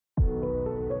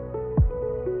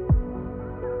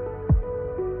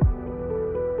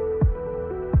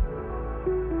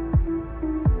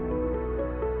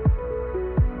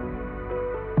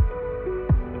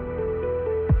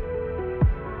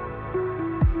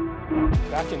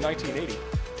Back in 1980,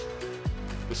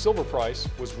 the silver price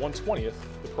was 1/20th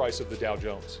the price of the Dow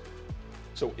Jones.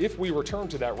 So if we return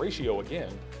to that ratio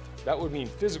again, that would mean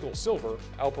physical silver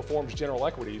outperforms general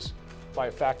equities by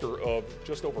a factor of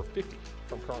just over 50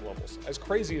 from current levels. As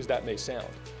crazy as that may sound,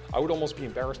 I would almost be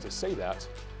embarrassed to say that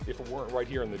if it weren't right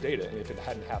here in the data and if it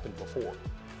hadn't happened before.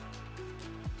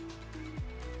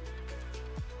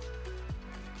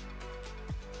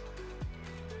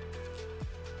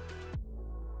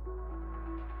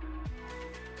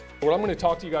 What I'm going to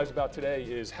talk to you guys about today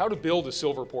is how to build a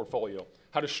silver portfolio,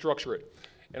 how to structure it.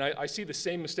 And I see the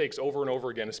same mistakes over and over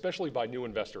again, especially by new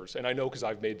investors, and I know because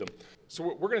I've made them. So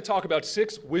we're going to talk about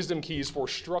 6 wisdom keys for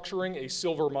structuring a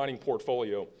silver mining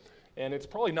portfolio. And it's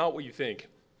probably not what you think.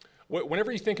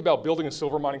 Whenever you think about building a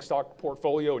silver mining stock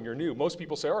portfolio and you're new, most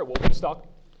people say, all right, well,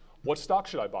 what stock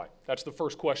should I buy? That's the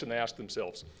first question they ask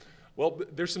themselves. Well,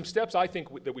 there's some steps I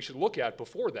think that we should look at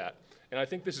before that, and I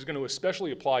think this is going to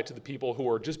especially apply to the people who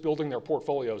are just building their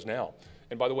portfolios now.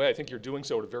 And by the way, I think you're doing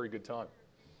so at a very good time.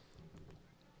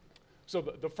 So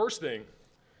the first thing,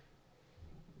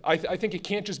 I think it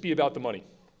can't just be about the money.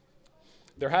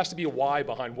 There has to be a why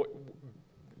behind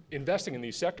investing in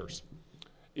these sectors.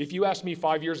 If you asked me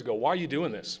 5 years ago, why are you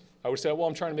doing this? I would say, well,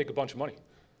 I'm trying to make a bunch of money.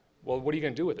 Well, what are you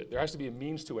going to do with it? There has to be a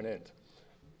means to an end.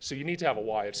 So you need to have a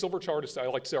why. At SilverChartist, I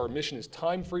like to say our mission is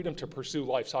time freedom to pursue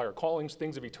life's higher callings,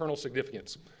 things of eternal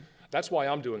significance. That's why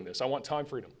I'm doing this. I want time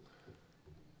freedom.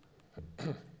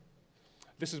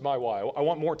 This is my why. I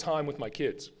want more time with my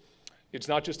kids. It's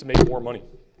not just to make more money.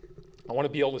 I want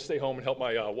to be able to stay home and help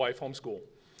my wife homeschool.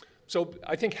 So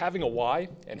I think having a why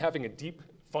and having a deep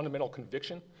fundamental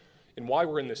conviction in why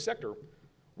we're in this sector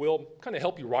will kind of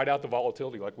help you ride out the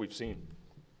volatility like we've seen.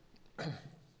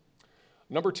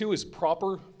 Number 2 is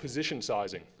proper position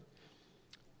sizing.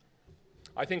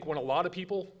 I think when a lot of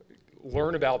people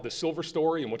learn about the silver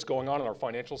story and what's going on in our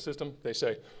financial system, they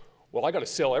say, well, I got to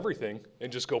sell everything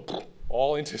and just go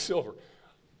all into silver.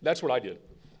 That's what I did.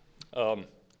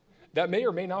 That may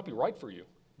or may not be right for you,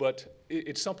 but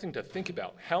it's something to think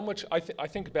about. How much, I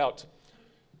think about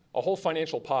a whole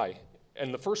financial pie,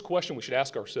 and the first question we should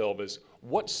ask ourselves is,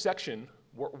 what section,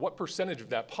 what percentage of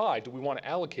that pie do we want to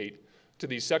allocate to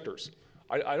these sectors?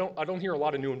 I don't hear a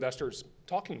lot of new investors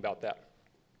talking about that.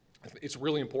 It's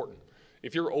really important.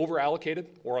 If you're over allocated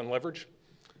or on leverage,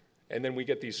 and then we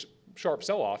get these sharp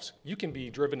sell-offs, you can be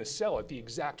driven to sell at the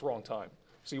exact wrong time.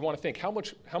 So you want to think, how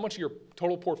much of your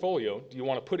total portfolio do you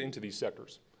want to put into these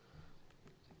sectors?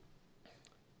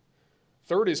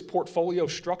 Third is portfolio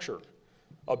structure.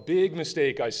 A big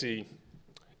mistake I see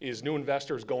is new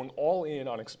investors going all in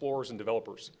on explorers and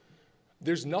developers.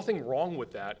 There's nothing wrong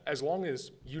with that as long as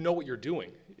you know what you're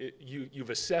doing. You've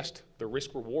assessed the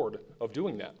risk reward of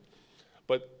doing that.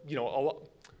 But you know,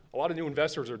 a lot of new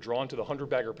investors are drawn to the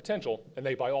 100-bagger potential and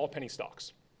they buy all penny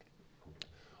stocks.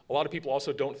 A lot of people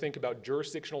also don't think about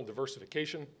jurisdictional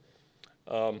diversification.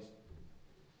 And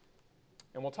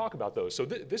we'll talk about those. So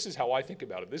this is how I think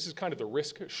about it. This is kind of the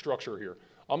risk structure here.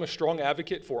 I'm a strong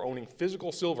advocate for owning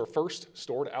physical silver first,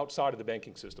 stored outside of the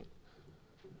banking system.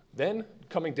 Then,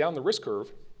 coming down the risk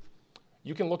curve,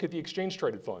 you can look at the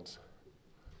exchange-traded funds.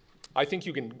 I think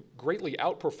you can greatly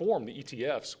outperform the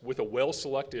ETFs with a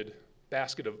well-selected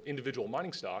basket of individual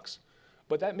mining stocks,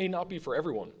 but that may not be for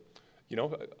everyone. You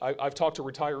know, I've talked to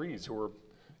retirees who are,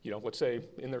 you know, let's say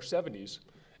in their 70s,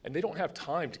 and they don't have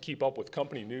time to keep up with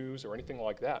company news or anything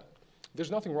like that.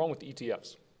 There's nothing wrong with the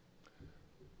ETFs.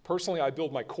 Personally, I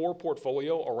build my core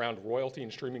portfolio around royalty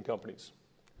and streaming companies.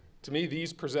 To me,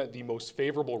 these present the most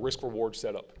favorable risk-reward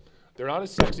setup. They're not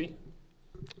as sexy.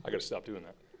 I got to stop doing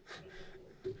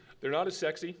that. They're not as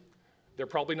sexy. They're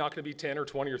probably not going to be 10 or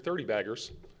 20 or 30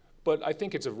 baggers, but I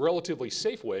think it's a relatively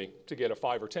safe way to get a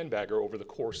 5 or 10 bagger over the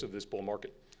course of this bull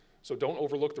market. So don't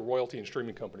overlook the royalty and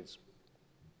streaming companies.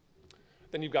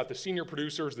 Then you've got the senior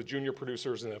producers, the junior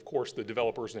producers, and of course the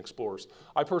developers and explorers.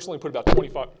 I personally put about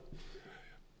 25,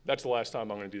 that's the last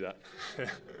time I'm going to do that.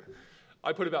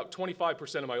 I put about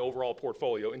 25% of my overall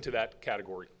portfolio into that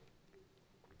category.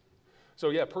 So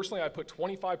yeah, personally I put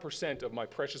 25% of my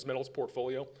precious metals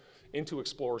portfolio into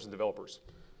explorers and developers.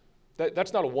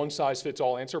 That's not a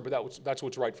one-size-fits-all answer, but that's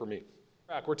what's right for me.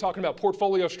 We're talking about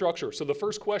portfolio structure. So the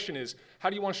first question is,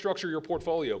 how do you want to structure your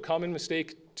portfolio? Common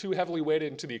mistake, too heavily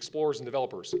weighted into the explorers and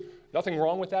developers. Nothing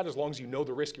wrong with that as long as you know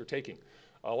the risk you're taking.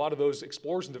 A lot of those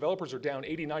explorers and developers are down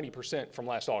 80, 90% from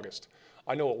last August.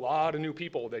 I know a lot of new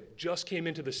people that just came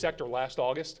into the sector last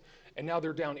August, and now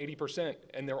they're down 80%,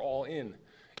 and they're all in.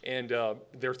 And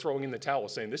they're throwing in the towel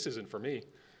saying, this isn't for me.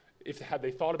 Had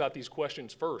they thought about these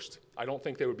questions first, I don't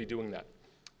think they would be doing that.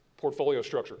 Portfolio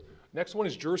structure. Next one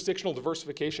is jurisdictional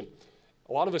diversification.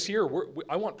 A lot of us here,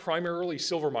 I want primarily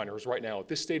silver miners right now at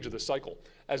this stage of the cycle.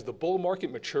 As the bull market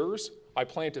matures, I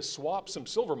plan to swap some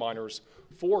silver miners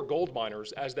for gold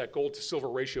miners as that gold to silver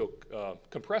ratio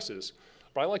compresses.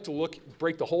 But I like to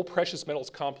break the whole precious metals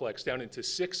complex down into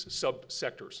 6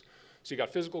 sub-sectors. So you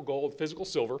got physical gold, physical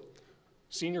silver,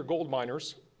 senior gold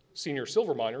miners, senior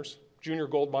silver miners, junior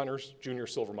gold miners, junior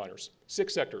silver miners.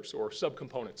 6 sectors or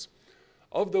subcomponents.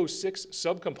 Of those 6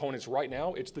 subcomponents right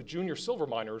now, it's the junior silver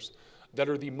miners that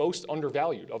are the most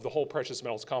undervalued of the whole precious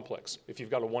metals complex, if you've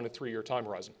got a 1 to 3 year time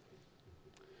horizon.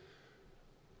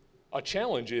 A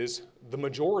challenge is the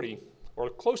majority, or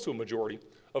close to a majority,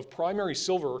 of primary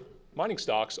silver mining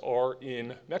stocks are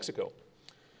in Mexico.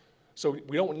 So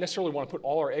we don't necessarily want to put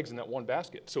all our eggs in that one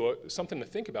basket. So something to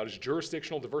think about is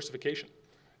jurisdictional diversification.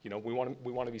 You know, we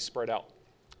want to be spread out.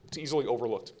 It's easily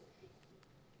overlooked.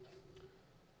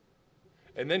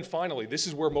 And then finally, this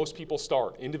is where most people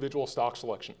start, individual stock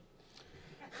selection.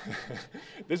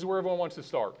 This is where everyone wants to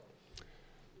start.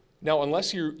 Now,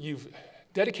 unless you've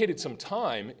dedicated some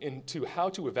time into how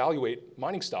to evaluate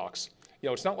mining stocks, you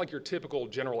know, it's not like your typical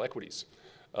general equities.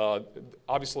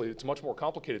 Obviously, it's much more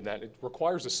complicated than that. It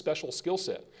requires a special skill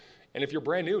set. And if you're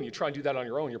brand new and you try and do that on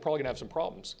your own, you're probably going to have some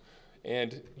problems.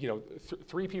 And, you know,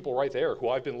 3 people right there who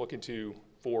I've been looking to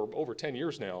for over 10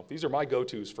 years now, these are my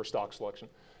go-tos for stock selection.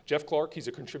 Jeff Clark, he's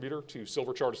a contributor to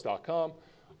SilverChartist.com.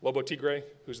 Lobo Tigre,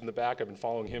 who's in the back, I've been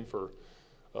following him for,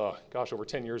 over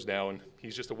 10 years now, and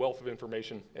he's just a wealth of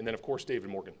information. And then, of course,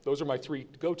 David Morgan. Those are my 3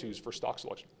 go-tos for stock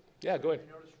selection. Yeah, go ahead.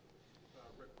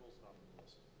 Rick Rule's not on the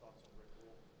list. Thoughts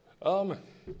on Rick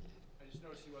Rule? I just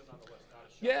noticed he wasn't on the list.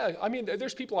 Yeah, I mean,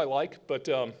 there's people I like, but...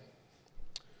 Any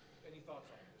thoughts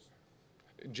on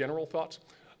this? General thoughts?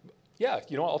 Yeah,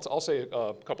 you know, I'll say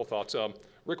a couple thoughts.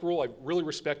 Rick Rule, I really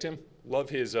respect him,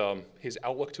 love his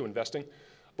outlook to investing.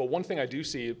 But one thing I do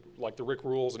see, like the Rick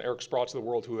Rules and Eric Sprotts of the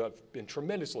world who have been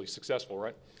tremendously successful,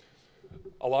 right?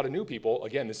 A lot of new people,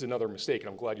 again, this is another mistake, and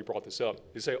I'm glad you brought this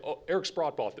up. They say, oh, Eric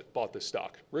Sprott bought this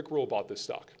stock. Rick Rule bought this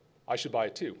stock. I should buy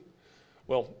it too.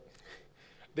 Well,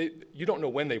 you don't know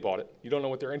when they bought it. You don't know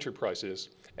what their entry price is.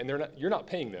 And you're not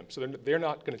paying them, so they're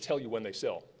not going to tell you when they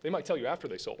sell. They might tell you after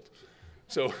they sold.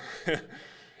 So,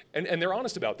 and they're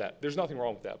honest about that. There's nothing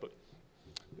wrong with that. But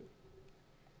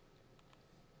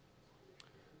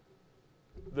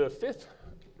the 5th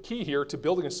key here to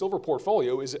building a silver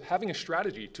portfolio is having a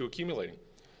strategy to accumulating.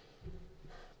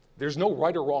 There's no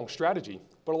right or wrong strategy,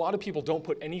 but a lot of people don't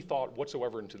put any thought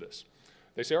whatsoever into this.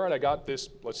 They say, all right, I got this,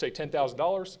 let's say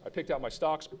 $10,000. I picked out my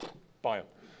stocks, buy them.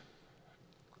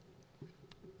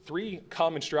 3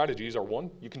 common strategies are: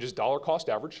 1, you can just dollar cost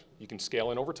average. You can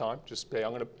scale in over time. Just say,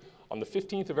 on the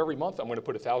 15th of every month, I'm going to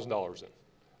put $1,000 in.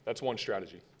 That's one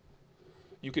strategy.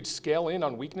 You could scale in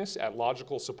on weakness at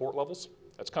logical support levels.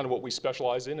 That's kind of what we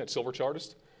specialize in at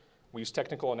SilverChartist. We use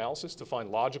technical analysis to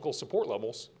find logical support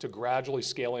levels to gradually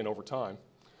scale in over time.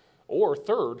 Or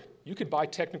 3rd, you could buy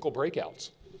technical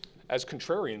breakouts. As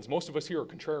contrarians, most of us here are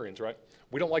contrarians, right?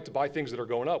 We don't like to buy things that are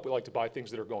going up. We like to buy things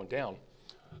that are going down.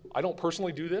 I don't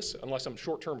personally do this unless I'm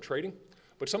short-term trading,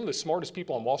 but some of the smartest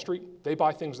people on Wall Street, they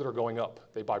buy things that are going up.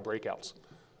 They buy breakouts.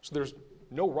 So there's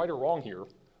no right or wrong here,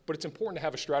 but it's important to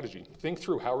have a strategy. Think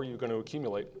through how are you going to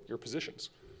accumulate your positions.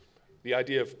 The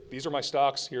idea of, these are my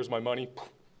stocks, here's my money,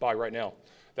 buy right now.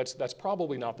 That's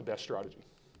probably not the best strategy.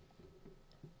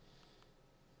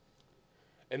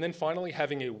 And then finally,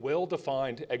 having a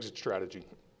well-defined exit strategy.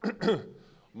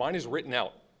 Mine is written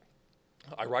out.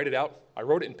 I write it out. I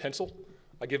wrote it in pencil.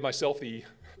 I give myself the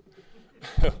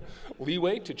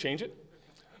leeway to change it,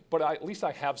 but at least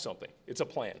I have something. It's a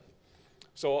plan.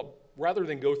 So rather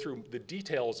than go through the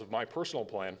details of my personal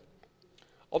plan,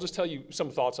 I'll just tell you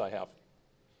some thoughts I have.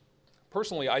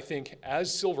 Personally, I think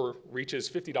as silver reaches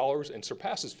 $50 and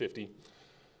surpasses 50,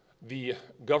 the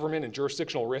government and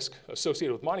jurisdictional risk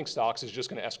associated with mining stocks is just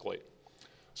going to escalate.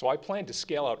 So I plan to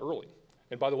scale out early.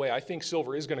 And by the way, I think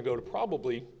silver is going to go to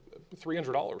probably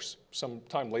 $300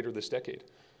 sometime later this decade.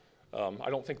 I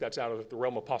don't think that's out of the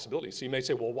realm of possibility. So you may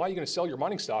say, well, why are you going to sell your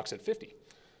mining stocks at 50?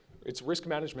 It's risk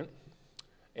management,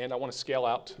 and I want to scale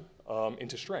out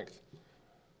into strength.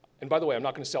 And by the way, I'm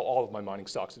not going to sell all of my mining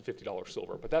stocks at $50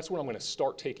 silver, but that's when I'm going to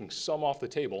start taking some off the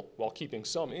table while keeping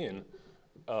some in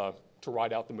to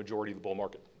ride out the majority of the bull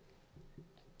market.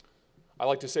 I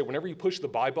like to say, whenever you push the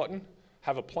buy button,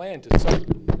 have a plan to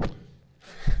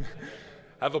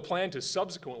have a plan to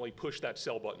subsequently push that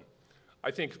sell button. I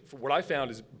think what I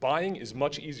found is buying is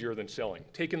much easier than selling.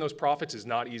 Taking those profits is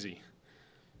not easy.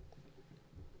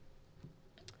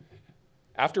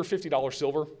 After $50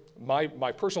 silver,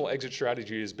 my personal exit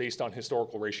strategy is based on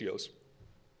historical ratios.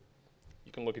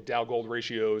 You can look at Dow Gold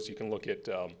ratios, you can look at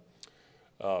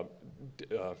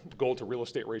gold to real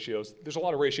estate ratios. There's a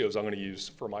lot of ratios I'm going to use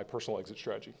for my personal exit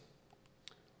strategy.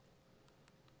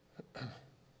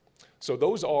 So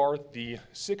those are the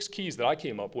 6 keys that I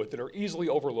came up with that are easily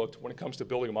overlooked when it comes to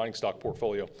building a mining stock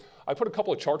portfolio. I put a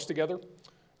couple of charts together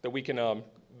that we can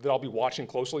that I'll be watching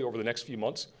closely over the next few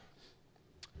months.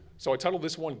 So I titled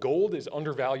this one, Gold is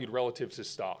Undervalued Relative to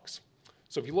Stocks.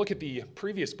 So if you look at the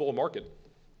previous bull market,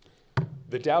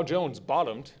 the Dow Jones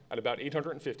bottomed at about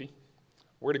 850.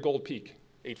 Where did gold peak?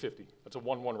 850. That's a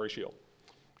 1-1 ratio.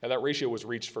 Now that ratio was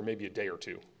reached for maybe a day or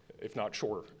two, if not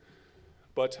shorter.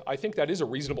 But I think that is a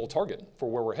reasonable target for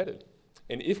where we're headed.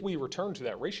 And if we return to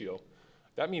that ratio,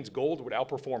 that means gold would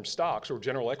outperform stocks or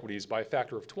general equities by a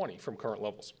factor of 20 from current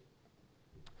levels.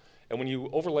 And when you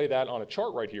overlay that on a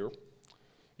chart right here,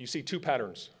 you see 2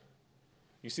 patterns.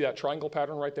 You see that triangle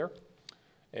pattern right there?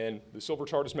 And the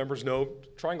SilverChartist members know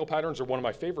triangle patterns are one of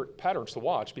my favorite patterns to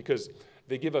watch because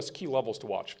they give us key levels to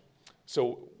watch.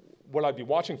 So what I'd be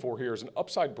watching for here is an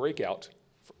upside breakout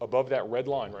above that red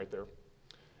line right there.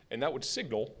 And that would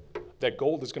signal that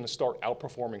gold is going to start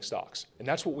outperforming stocks. And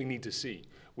that's what we need to see.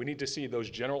 We need to see those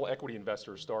general equity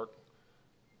investors start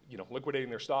liquidating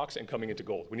their stocks and coming into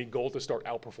gold. We need gold to start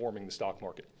outperforming the stock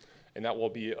market. And that will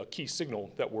be a key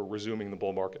signal that we're resuming the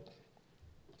bull market.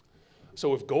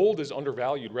 So if gold is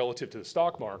undervalued relative to the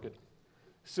stock market,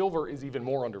 silver is even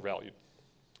more undervalued.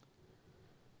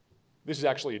 This is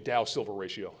actually a Dow-silver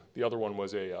ratio. The other one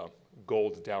was a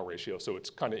gold-Dow ratio, so it's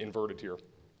kind of inverted here.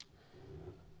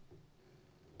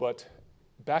 But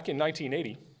back in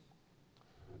 1980,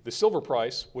 the silver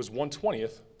price was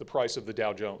 1/20th the price of the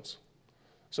Dow Jones.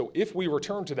 So if we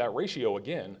return to that ratio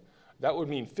again, that would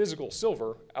mean physical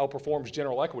silver outperforms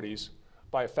general equities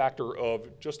by a factor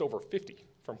of just over 50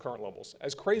 from current levels.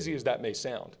 As crazy as that may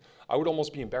sound, I would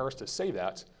almost be embarrassed to say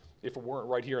that if it weren't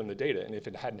right here in the data and if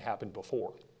it hadn't happened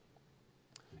before.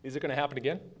 Is it going to happen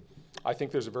again? I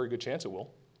think there's a very good chance it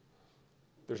will.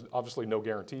 There's obviously no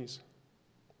guarantees.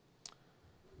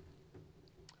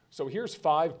 So here's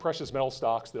 5 precious metal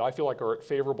stocks that I feel like are at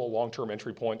favorable long-term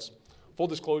entry points. Full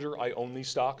disclosure, I own these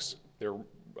stocks. They're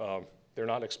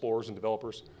not explorers and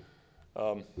developers.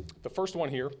 The first one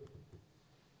here,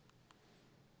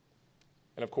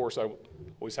 and of course I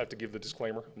always have to give the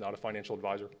disclaimer, I'm not a financial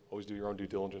advisor. Always do your own due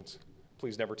diligence.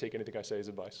 Please never take anything I say as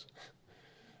advice.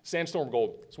 Sandstorm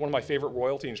Gold. It's one of my favorite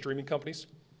royalty and streaming companies.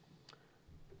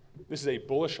 This is a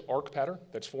bullish arc pattern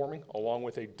that's forming along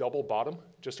with a double bottom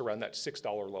just around that $6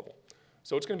 level.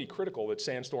 So it's going to be critical that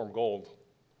Sandstorm Gold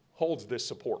holds this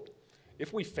support.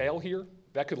 If we fail here,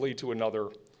 that could lead to another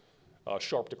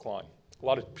sharp decline. A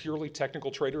lot of purely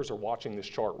technical traders are watching this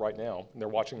chart right now, and they're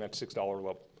watching that $6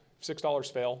 level. If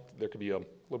 $6 fail, there could be a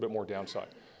little bit more downside.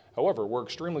 However, we're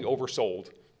extremely oversold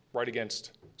right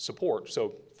against support.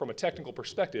 So from a technical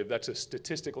perspective, that's a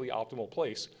statistically optimal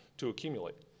place to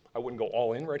accumulate. I wouldn't go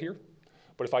all in right here,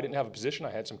 but if I didn't have a position, I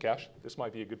had some cash, this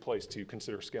might be a good place to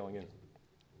consider scaling in.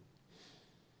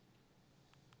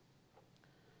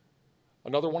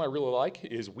 Another one I really like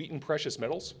is Wheaton Precious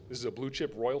Metals. This is a blue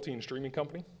chip royalty and streaming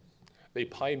company. They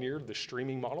pioneered the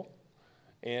streaming model.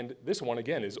 And this one,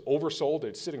 again, is oversold.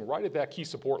 It's sitting right at that key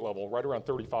support level, right around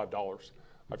 $35.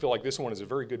 I feel like this one is a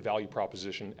very good value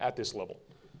proposition at this level.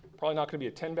 Probably not going to be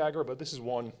a 10-bagger, but this is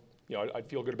one I'd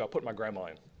feel good about putting my grandma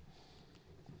in.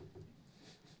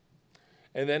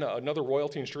 And then another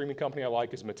royalty and streaming company I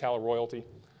like is Metalla Royalty.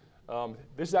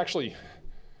 This is actually,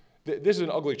 this is an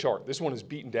ugly chart. This one is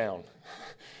beaten down.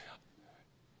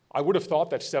 I would have thought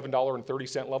that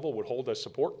 $7.30 level would hold as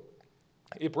support.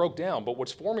 It broke down, but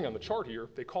what's forming on the chart here,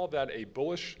 they call that a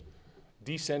bullish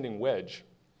descending wedge.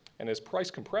 And as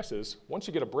price compresses, once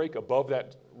you get a break above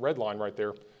that red line right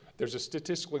there, there's a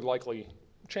statistically likely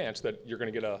chance that you're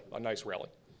going to get a nice rally.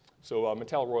 So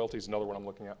Metalla Royalty is another one I'm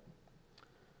looking at.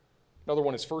 Another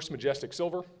one is First Majestic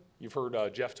Silver. You've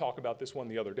heard Jeff talk about this one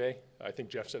the other day. I think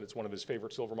Jeff said it's one of his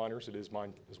favorite silver miners. It is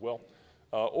mine as well.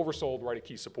 Oversold right at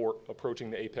key support, approaching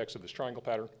the apex of this triangle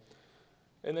pattern.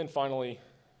 And then finally,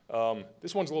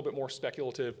 this one's a little bit more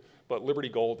speculative, but Liberty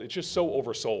Gold, it's just so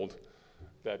oversold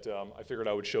that I figured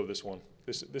I would show this one.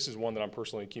 This is one that I'm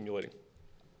personally accumulating.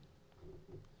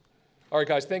 All right,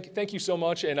 guys, thank you so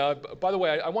much. And by the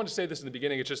way, I wanted to say this in the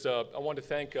beginning. It's just I wanted to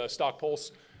thank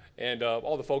StockPulse and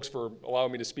all the folks for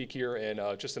allowing me to speak here, and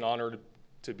just an honor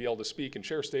to be able to speak and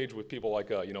share stage with people like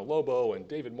Lobo and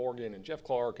David Morgan and Jeff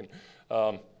Clark, and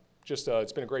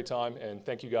it's been a great time. And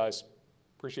thank you guys,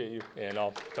 appreciate you, and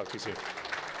I'll talk to you soon.